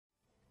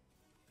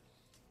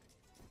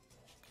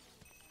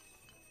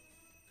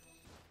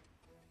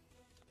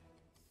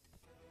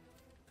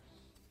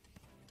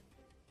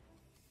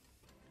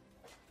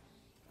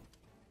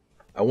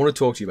I want to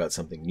talk to you about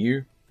something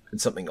new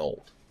and something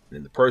old, and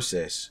in the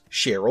process,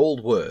 share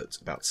old words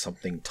about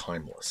something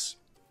timeless.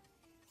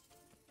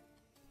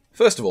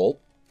 First of all,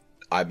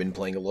 I've been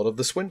playing a lot of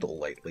the Swindle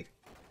lately.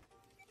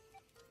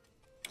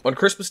 On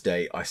Christmas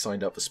Day, I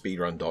signed up for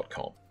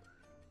speedrun.com.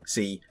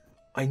 See,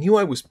 I knew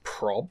I was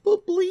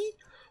probably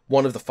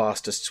one of the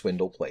fastest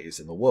Swindle players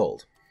in the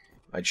world.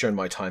 I'd shown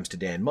my times to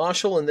Dan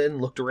Marshall and then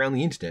looked around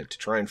the internet to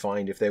try and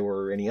find if there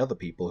were any other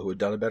people who had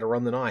done a better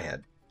run than I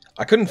had.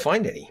 I couldn't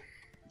find any,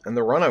 and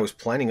the run I was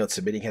planning on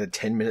submitting had a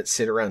 10-minute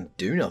sit-around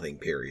do-nothing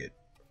period.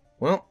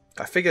 Well,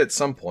 I figured at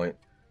some point,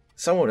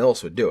 someone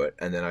else would do it,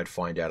 and then I'd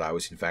find out I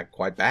was in fact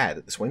quite bad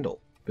at the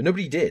Swindle. But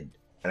nobody did,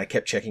 and I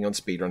kept checking on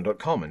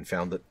speedrun.com and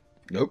found that,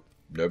 nope,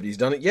 nobody's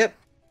done it yet.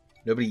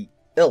 Nobody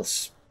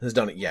else has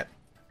done it yet.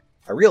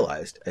 I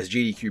realized, as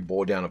GDQ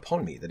bore down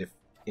upon me, that if,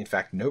 in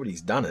fact,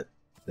 nobody's done it,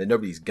 then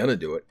nobody's gonna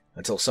do it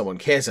until someone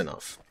cares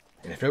enough.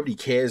 And if nobody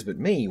cares but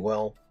me,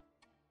 well,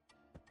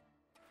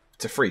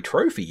 it's a free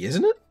trophy,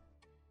 isn't it?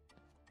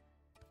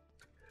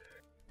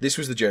 This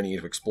was the journey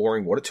into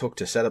exploring what it took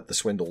to set up the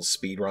Swindle's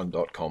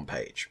speedrun.com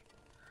page.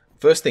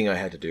 First thing I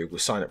had to do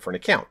was sign up for an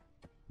account.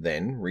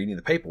 Then, reading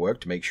the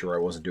paperwork to make sure I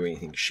wasn't doing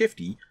anything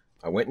shifty,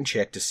 I went and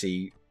checked to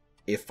see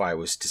if I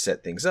was to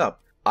set things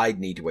up, I'd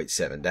need to wait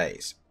 7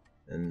 days.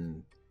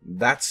 And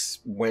that's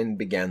when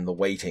began the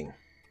waiting.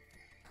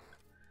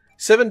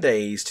 7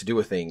 days to do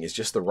a thing is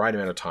just the right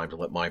amount of time to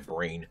let my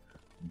brain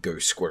go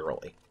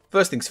squirrely.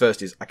 First things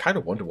first is, I kind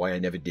of wonder why I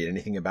never did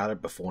anything about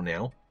it before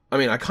now. I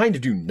mean, I kind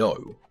of do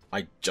know,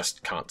 I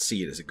just can't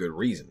see it as a good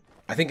reason.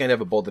 I think I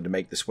never bothered to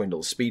make the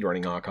Swindle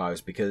speedrunning archives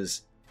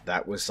because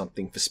that was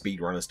something for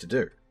speedrunners to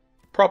do.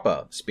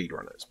 Proper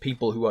speedrunners,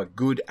 people who are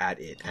good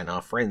at it and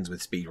are friends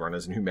with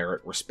speedrunners and who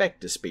merit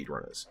respect as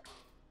speedrunners.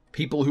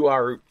 People who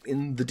are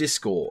in the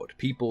Discord,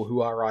 people who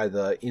are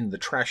either in the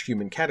trash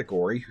human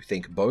category who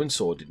think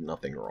Bonesaw did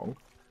nothing wrong,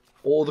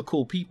 or the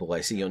cool people I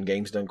see on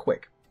Games Done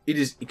Quick. It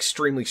is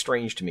extremely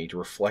strange to me to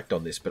reflect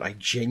on this, but I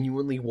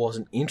genuinely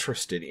wasn't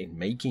interested in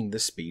making the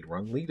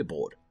speedrun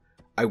leaderboard.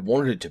 I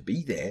wanted it to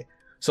be there,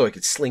 so I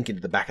could slink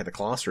into the back of the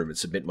classroom and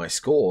submit my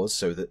scores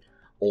so that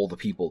all the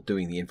people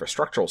doing the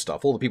infrastructural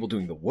stuff, all the people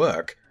doing the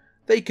work,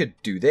 they could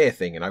do their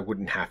thing and I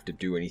wouldn't have to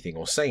do anything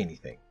or say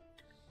anything.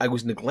 I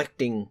was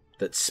neglecting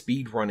that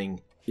speedrunning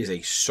is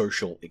a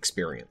social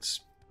experience.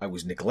 I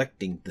was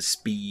neglecting the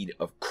speed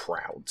of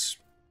crowds.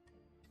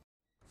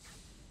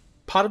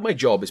 Part of my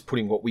job is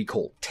putting what we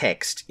call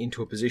text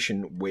into a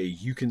position where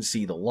you can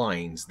see the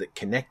lines that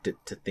connect it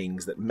to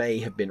things that may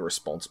have been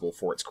responsible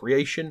for its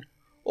creation,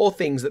 or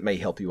things that may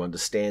help you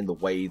understand the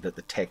way that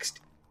the text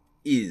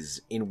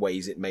is in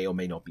ways it may or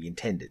may not be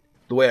intended.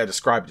 The way I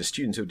describe it to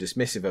students who are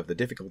dismissive of the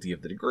difficulty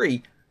of the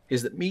degree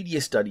is that media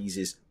studies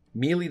is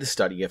merely the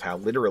study of how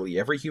literally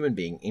every human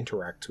being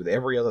interacts with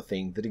every other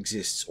thing that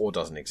exists or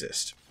doesn't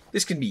exist.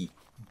 This can be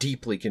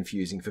deeply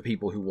confusing for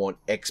people who want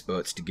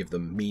experts to give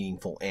them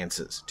meaningful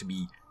answers, to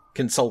be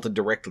consulted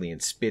directly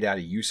and spit out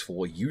a useful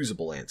or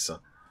usable answer,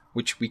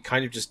 which we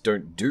kind of just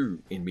don't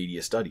do in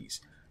media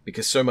studies,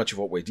 because so much of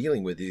what we're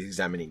dealing with is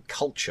examining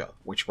culture,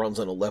 which runs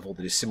on a level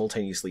that is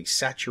simultaneously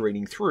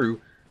saturating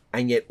through,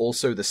 and yet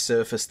also the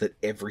surface that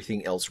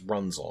everything else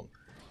runs on,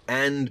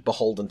 and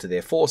beholden to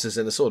their forces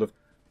in a sort of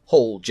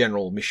whole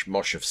general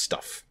mishmash of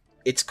stuff.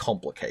 It's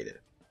complicated.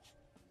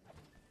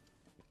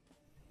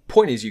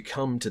 Point is, you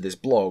come to this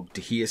blog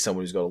to hear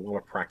someone who's got a lot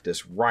of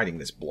practice writing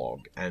this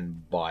blog,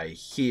 and by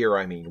hear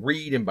I mean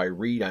read, and by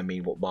read I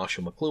mean what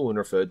Marshall McLuhan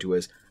referred to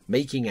as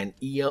making an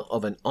ear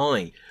of an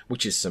eye,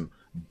 which is some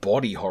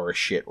body horror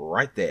shit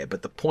right there.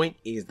 But the point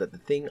is that the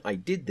thing I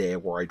did there,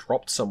 where I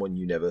dropped someone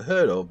you never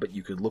heard of, but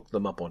you could look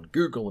them up on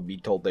Google and be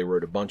told they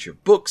wrote a bunch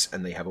of books,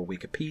 and they have a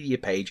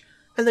Wikipedia page,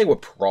 and they were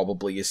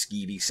probably a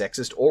skeevy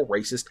sexist or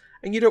racist,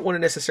 and you don't want to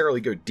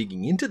necessarily go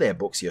digging into their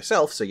books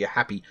yourself, so you're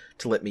happy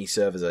to let me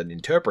serve as an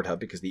interpreter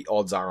because the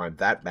odds are I'm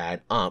that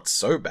bad aren't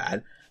so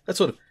bad. That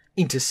sort of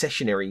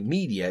intercessionary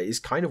media is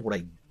kind of what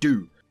I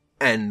do.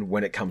 And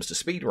when it comes to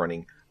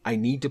speedrunning, I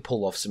need to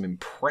pull off some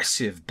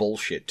impressive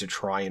bullshit to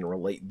try and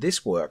relate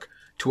this work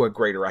to a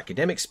greater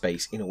academic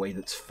space in a way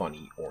that's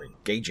funny or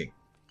engaging.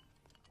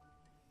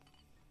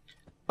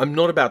 I'm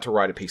not about to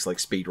write a piece like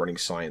Speedrunning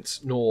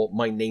Science, nor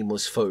My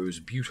Nameless Foe's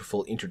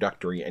beautiful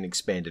introductory and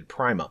expanded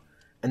primer,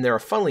 and there are,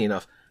 funnily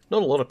enough,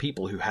 not a lot of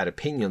people who had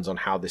opinions on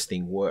how this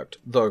thing worked,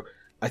 though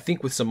I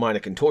think with some minor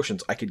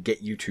contortions I could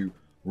get you to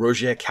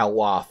Roger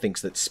Calois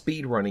thinks that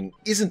speedrunning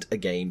isn't a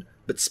game,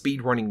 but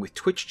speedrunning with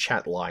Twitch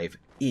chat live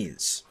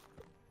is.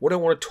 What I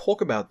want to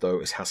talk about, though,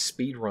 is how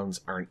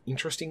speedruns are an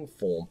interesting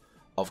form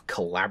of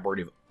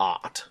collaborative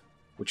art,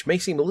 which may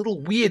seem a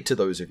little weird to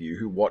those of you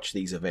who watch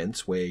these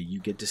events where you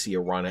get to see a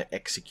runner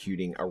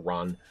executing a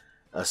run,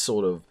 a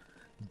sort of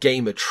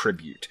gamer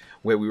tribute,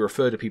 where we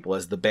refer to people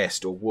as the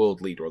best or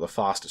world leader or the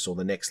fastest or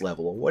the next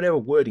level or whatever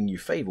wording you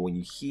favor when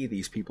you hear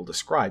these people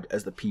described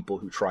as the people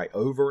who try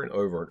over and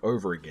over and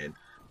over again,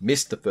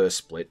 miss the first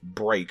split,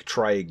 break,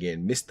 try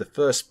again, miss the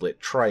first split,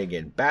 try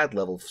again, bad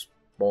level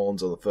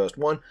spawns on the first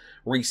one,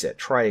 reset,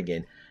 try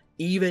again,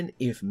 even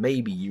if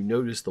maybe you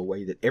notice the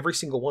way that every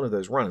single one of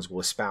those runners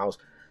will espouse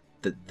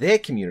that their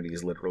community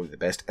is literally the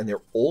best, and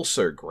they're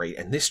also great,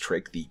 and this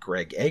trick, the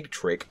Greg Egg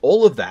trick,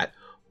 all of that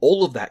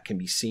can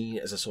be seen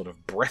as a sort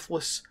of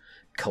breathless,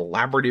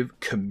 collaborative,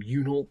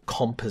 communal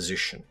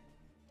composition.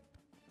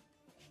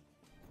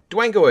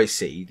 Dwango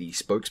AC, the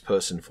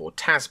spokesperson for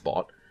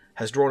TASBot,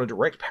 has drawn a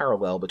direct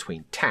parallel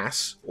between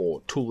TAS,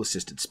 or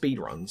Tool-Assisted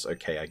Speedruns,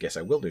 okay, I guess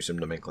I will do some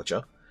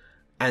nomenclature,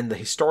 and the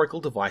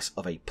historical device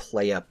of a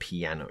player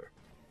piano.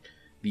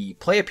 The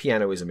player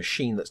piano is a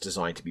machine that's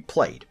designed to be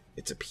played.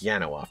 It's a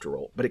piano after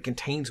all, but it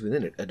contains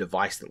within it a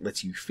device that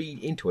lets you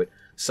feed into it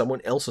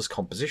someone else's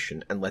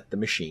composition and let the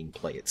machine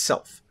play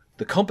itself.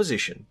 The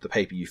composition, the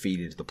paper you feed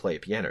into the player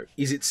piano,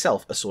 is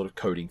itself a sort of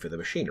coding for the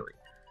machinery,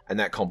 and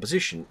that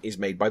composition is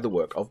made by the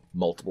work of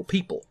multiple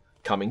people,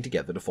 coming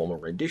together to form a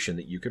rendition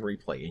that you can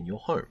replay in your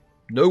home.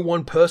 No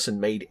one person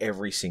made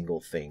every single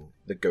thing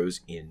that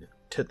goes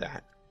into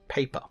that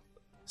paper.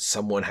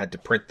 Someone had to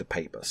print the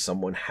paper,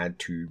 someone had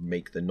to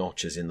make the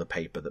notches in the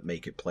paper that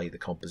make it play the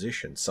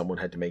composition, someone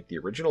had to make the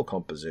original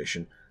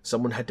composition,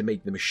 someone had to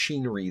make the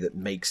machinery that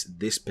makes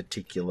this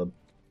particular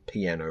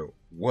piano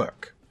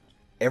work.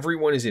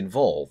 Everyone is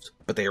involved,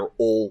 but they are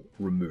all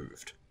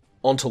removed.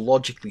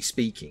 Ontologically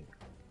speaking,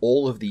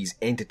 all of these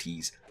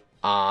entities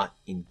are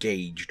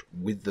engaged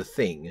with the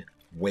thing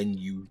when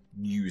you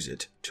use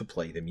it to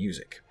play the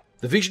music.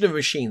 The vision of a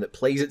machine that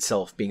plays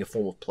itself being a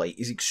form of play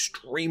is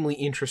extremely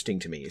interesting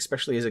to me,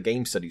 especially as a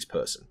game studies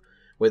person,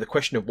 where the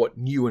question of what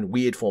new and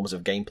weird forms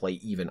of gameplay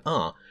even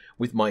are,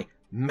 with my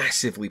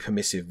massively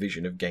permissive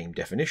vision of game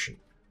definition.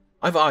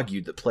 I've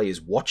argued that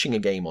players watching a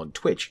game on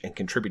Twitch and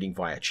contributing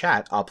via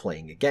chat are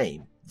playing a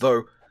game,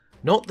 though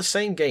not the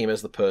same game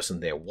as the person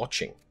they're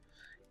watching.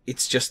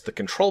 It's just the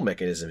control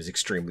mechanism is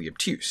extremely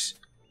obtuse,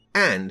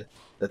 and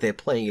that they're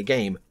playing a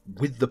game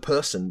with the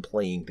person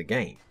playing the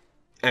game.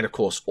 And of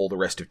course, all the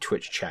rest of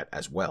Twitch chat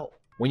as well.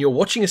 When you're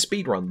watching a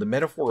speedrun, the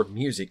metaphor of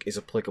music is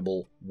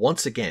applicable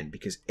once again,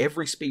 because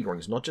every speedrun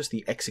is not just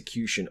the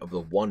execution of the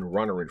one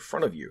runner in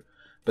front of you,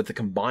 but the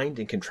combined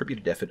and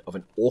contributed effort of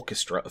an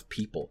orchestra of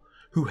people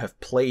who have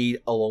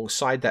played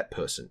alongside that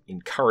person,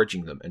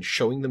 encouraging them and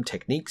showing them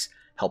techniques,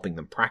 helping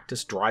them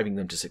practice, driving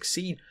them to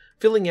succeed,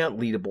 filling out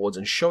leaderboards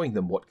and showing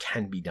them what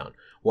can be done,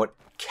 what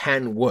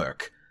can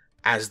work,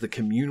 as the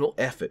communal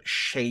effort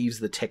shaves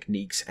the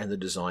techniques and the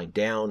design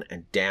down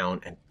and down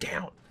and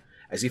down,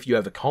 as if you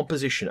have a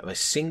composition of a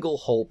single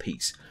whole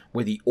piece,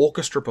 where the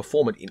orchestra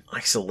perform it in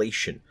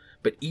isolation,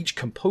 but each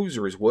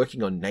composer is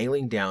working on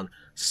nailing down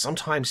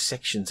sometimes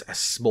sections as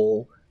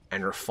small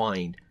and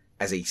refined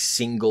as a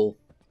single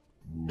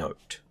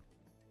note.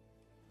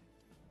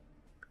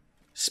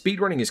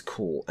 Speedrunning is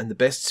cool, and the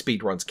best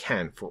speedruns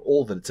can, for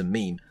all that it's a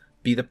meme,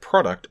 be the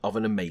product of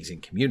an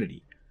amazing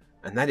community,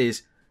 and that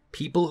is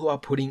people who are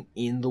putting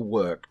in the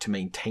work to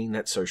maintain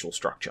that social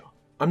structure.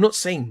 I'm not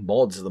saying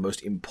mods are the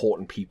most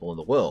important people in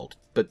the world,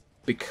 but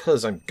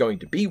because I'm going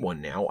to be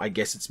one now, I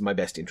guess it's my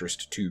best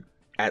interest to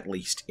at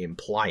least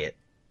imply it.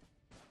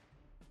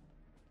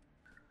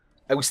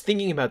 I was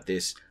thinking about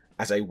this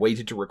as I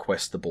waited to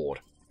request the board.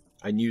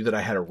 I knew that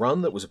I had a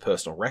run that was a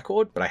personal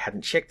record, but I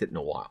hadn't checked it in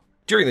a while.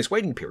 During this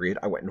waiting period,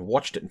 I went and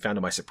watched it and found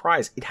to my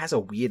surprise it has a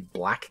weird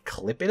black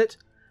clip in it,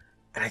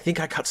 and I think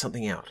I cut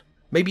something out.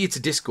 Maybe it's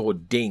a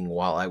Discord ding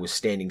while I was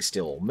standing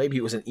still. Maybe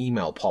it was an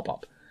email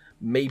pop-up.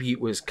 Maybe it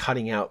was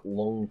cutting out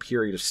long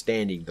period of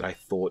standing that I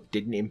thought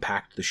didn't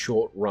impact the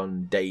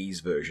short-run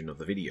days version of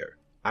the video.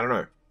 I don't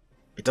know.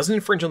 It doesn't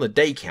infringe on the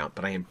day count,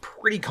 but I am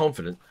pretty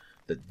confident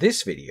that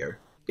this video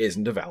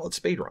isn't a valid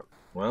speedrun.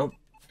 Well,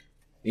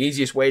 the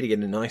easiest way to get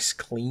a nice,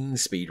 clean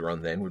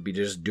speedrun then would be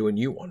to just do a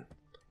new one.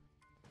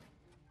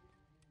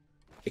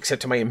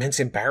 Except to my immense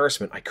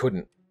embarrassment, I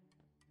couldn't.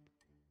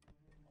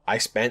 I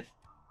spent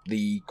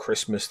the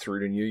Christmas through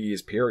to New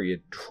Year's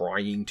period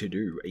trying to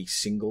do a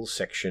single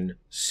section,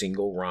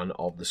 single run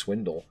of the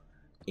Swindle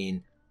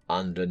in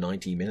under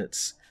 90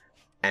 minutes,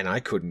 and I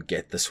couldn't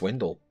get the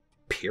Swindle,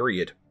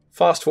 period.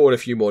 Fast forward a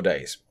few more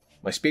days.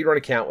 My speedrun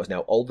account was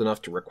now old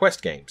enough to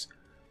request games.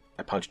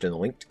 I punched in the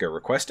link to go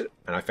request it,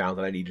 and I found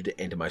that I needed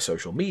to enter my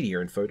social media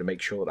info to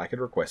make sure that I could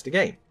request a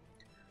game.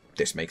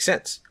 This makes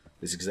sense.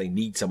 This is because they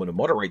need someone to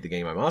moderate the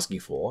game I'm asking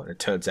for, and it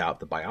turns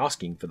out that by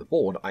asking for the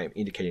board, I am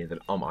indicating that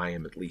I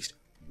am at least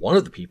one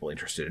of the people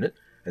interested in it,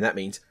 and that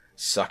means,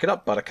 suck it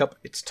up, Buttercup,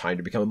 it's time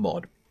to become a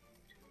mod.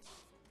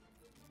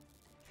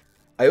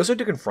 I also had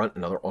to confront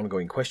another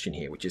ongoing question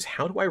here, which is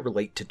how do I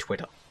relate to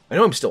Twitter? I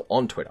know I'm still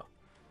on Twitter.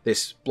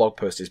 This blog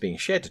post is being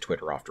shared to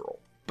Twitter after all,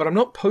 but I'm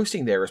not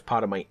posting there as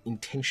part of my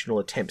intentional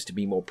attempts to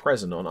be more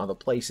present on other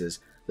places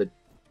that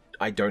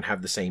I don't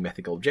have the same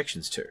ethical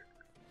objections to.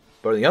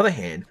 But on the other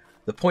hand,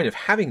 the point of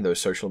having those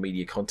social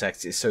media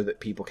contacts is so that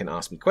people can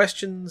ask me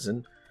questions,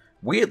 and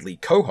weirdly,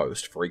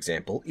 co-host, for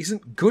example,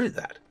 isn't good at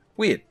that.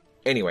 Weird.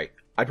 Anyway,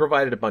 I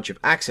provided a bunch of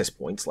access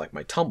points, like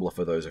my Tumblr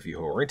for those of you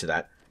who are into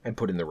that, and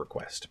put in the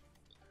request.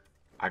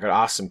 I got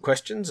asked some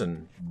questions,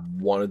 and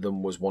one of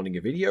them was wanting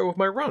a video of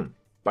my run,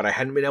 but I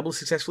hadn't been able to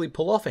successfully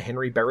pull off a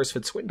Henry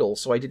Beresford Swindle,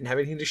 so I didn't have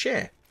anything to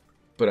share.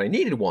 But I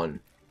needed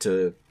one,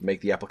 to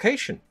make the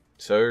application.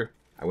 So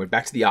I went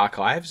back to the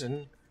archives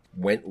and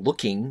went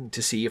looking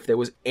to see if there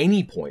was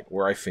any point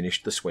where I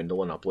finished the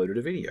Swindle and uploaded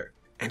a video.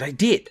 And I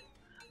did!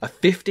 A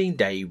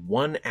 15-day,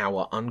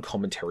 1-hour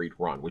uncommentaried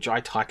run, which I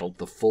titled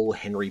The Full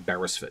Henry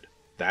Beresford.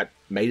 That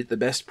made it the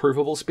best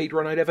provable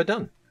speedrun I'd ever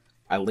done.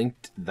 I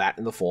linked that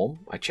in the form,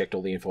 I checked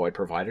all the info I'd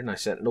provided, and I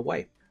sent it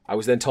away. I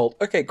was then told,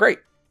 okay, great,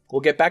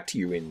 we'll get back to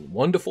you in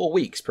 1 to 4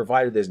 weeks,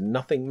 provided there's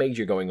nothing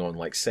major going on,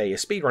 like, say, a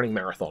speedrunning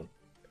marathon.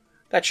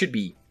 That should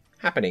be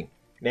happening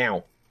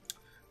now.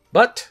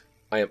 But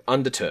I am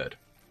undeterred.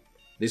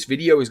 This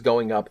video is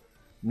going up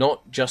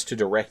not just to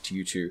direct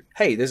you to,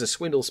 hey, there's a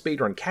Swindle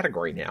speedrun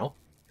category now,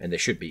 and there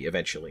should be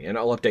eventually, and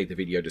I'll update the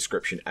video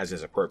description as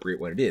is appropriate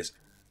when it is,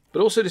 but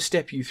also to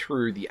step you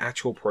through the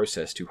actual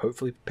process to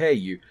hopefully prepare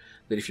you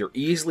that if you're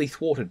easily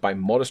thwarted by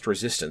modest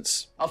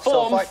resistance...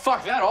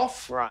 fuck that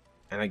off! Right.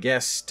 And I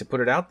guess, to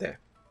put it out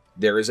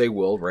there is a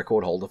world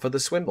record holder for the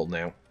Swindle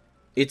now.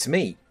 It's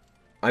me.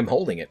 I'm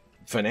holding it,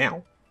 for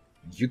now.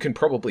 You can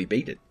probably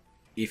beat it,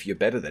 if you're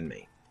better than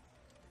me.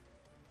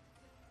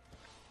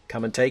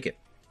 Come and take it.